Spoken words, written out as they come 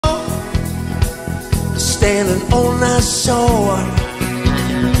standing on the shore.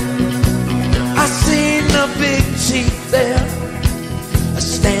 I seen the big chief there,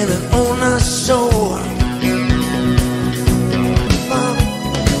 standing on the shore.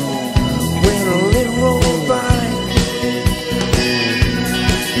 When a little rolled by,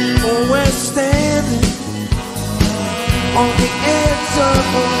 oh, we're standing on the edge of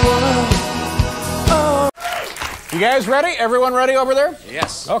the world. Oh. You guys ready? Everyone ready over there?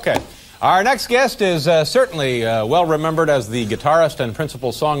 Yes. Okay. Our next guest is certainly well remembered as the guitarist and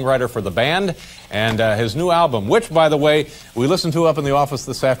principal songwriter for the band, and his new album, which, by the way, we listened to up in the office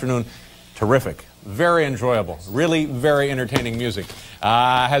this afternoon, terrific, very enjoyable, really very entertaining music,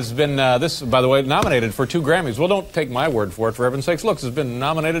 has been, this, by the way, nominated for 2 Grammys. Well, don't take my word for it, for heaven's sakes. Look, it's been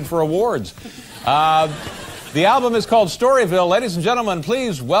nominated for awards. The album is called Storyville. Ladies and gentlemen,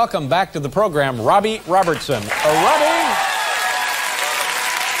 please welcome back to the program, Robbie Robertson. Robbie!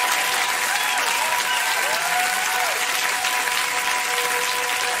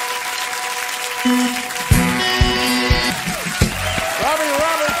 Robbie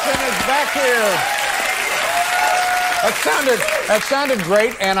Robertson is back here. That sounded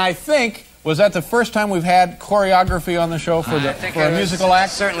great, and I think, was that the first time we've had choreography on the show for a musical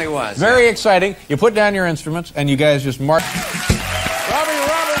act? Certainly was. Very exciting. You put down your instruments, and you guys just march. Robbie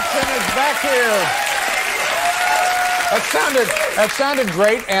Robertson is back here. That sounded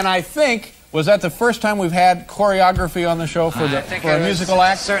great, and I think, was that the first time we've had choreography on the show for a musical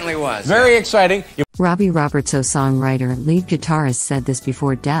act? Certainly was. Very exciting. Robbie Robertso Song Writer, lead guitarist, said this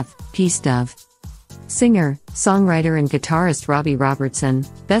before death. Peace, Dove. Singer, songwriter and guitarist Robbie Robertson,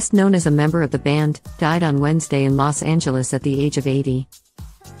 best known as a member of the band, died on Wednesday in Los Angeles at the age of 80.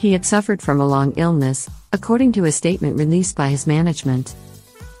 He had suffered from a long illness, according to a statement released by his management.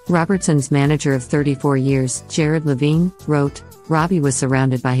 Robertson's manager of 34 years, Jared Levine, wrote, Robbie was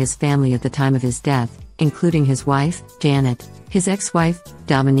surrounded by his family at the time of his death, including his wife, Janet, his ex-wife,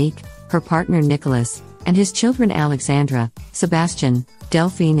 Dominique, her partner Nicholas, and his children Alexandra, Sebastian,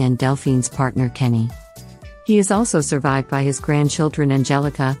 Delphine and Delphine's partner Kenny. He is also survived by his grandchildren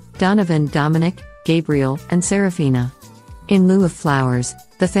Angelica, Donovan, Dominic, Gabriel, and Serafina. In lieu of flowers,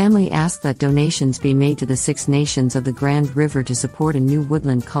 the family asked that donations be made to the 6 Nations of the Grand River to support a new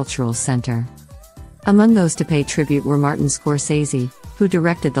woodland cultural center. Among those to pay tribute were Martin Scorsese, who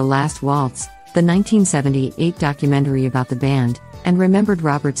directed The Last Waltz, the 1978 documentary about the band, and remembered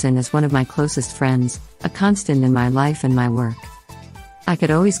Robertson as one of my closest friends, a constant in my life and my work. I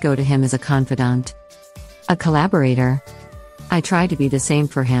could always go to him as a confidant. A collaborator. I tried to be the same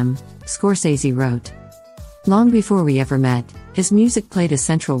for him, Scorsese wrote. Long before we ever met, his music played a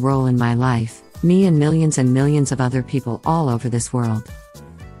central role in my life, me and millions of other people all over this world.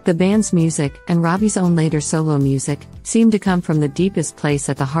 The band's music, and Robbie's own later solo music, seemed to come from the deepest place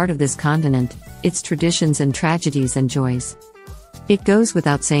at the heart of this continent, its traditions and tragedies and joys. It goes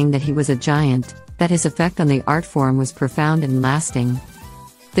without saying that he was a giant, that his effect on the art form was profound and lasting.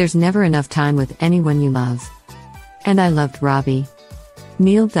 There's never enough time with anyone you love. And I loved Robbie.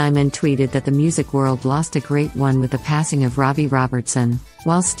 Neil Diamond tweeted that the music world lost a great one with the passing of Robbie Robertson,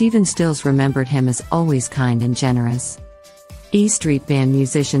 while Stephen Stills remembered him as always kind and generous. E Street Band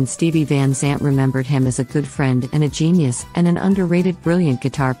musician Stevie Van Zandt remembered him as a good friend and a genius and an underrated brilliant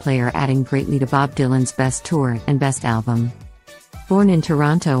guitar player, adding greatly to Bob Dylan's best tour and best album. Born in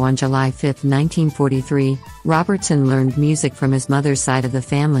Toronto on July 5, 1943, Robertson learned music from his mother's side of the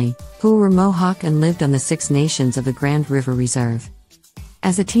family, who were Mohawk and lived on the 6 Nations of the Grand River Reserve.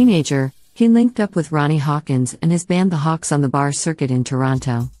 As a teenager, he linked up with Ronnie Hawkins and his band The Hawks on the bar circuit in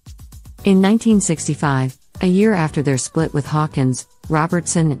Toronto. In 1965, a year after their split with Hawkins,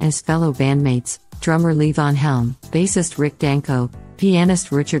 Robertson and his fellow bandmates, drummer Lee Von Helm, bassist Rick Danko,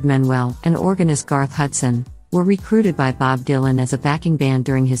 pianist Richard Manuel, and organist Garth Hudson, were recruited by Bob Dylan as a backing band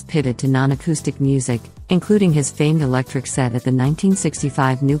during his pivot to non-acoustic music, including his famed electric set at the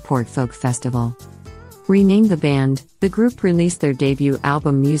 1965 Newport Folk Festival. Renamed the band, the group released their debut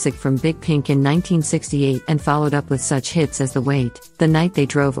album Music from Big Pink in 1968 and followed up with such hits as The Wait, The Night They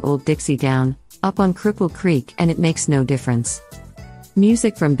Drove Old Dixie Down, Up on Cripple Creek, and It Makes No Difference.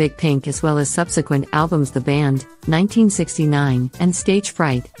 Music from Big Pink, as well as subsequent albums The Band, 1969, and Stage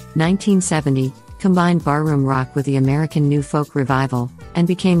Fright, 1970, combined barroom rock with the American New Folk revival, and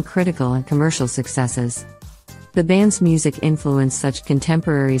became critical and commercial successes. The band's music influenced such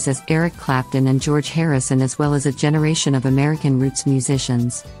contemporaries as Eric Clapton and George Harrison, as well as a generation of American roots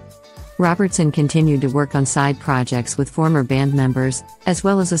musicians. Robertson continued to work on side projects with former band members, as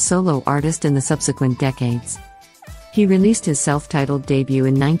well as a solo artist in the subsequent decades. He released his self-titled debut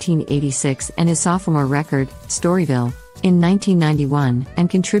in 1986 and his sophomore record, Storyville, in 1991 and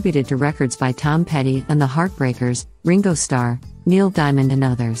contributed to records by Tom Petty and the Heartbreakers, Ringo Starr, Neil Diamond and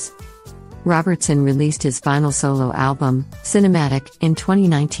others. Robertson released his final solo album, Cinematic, in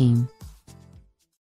 2019.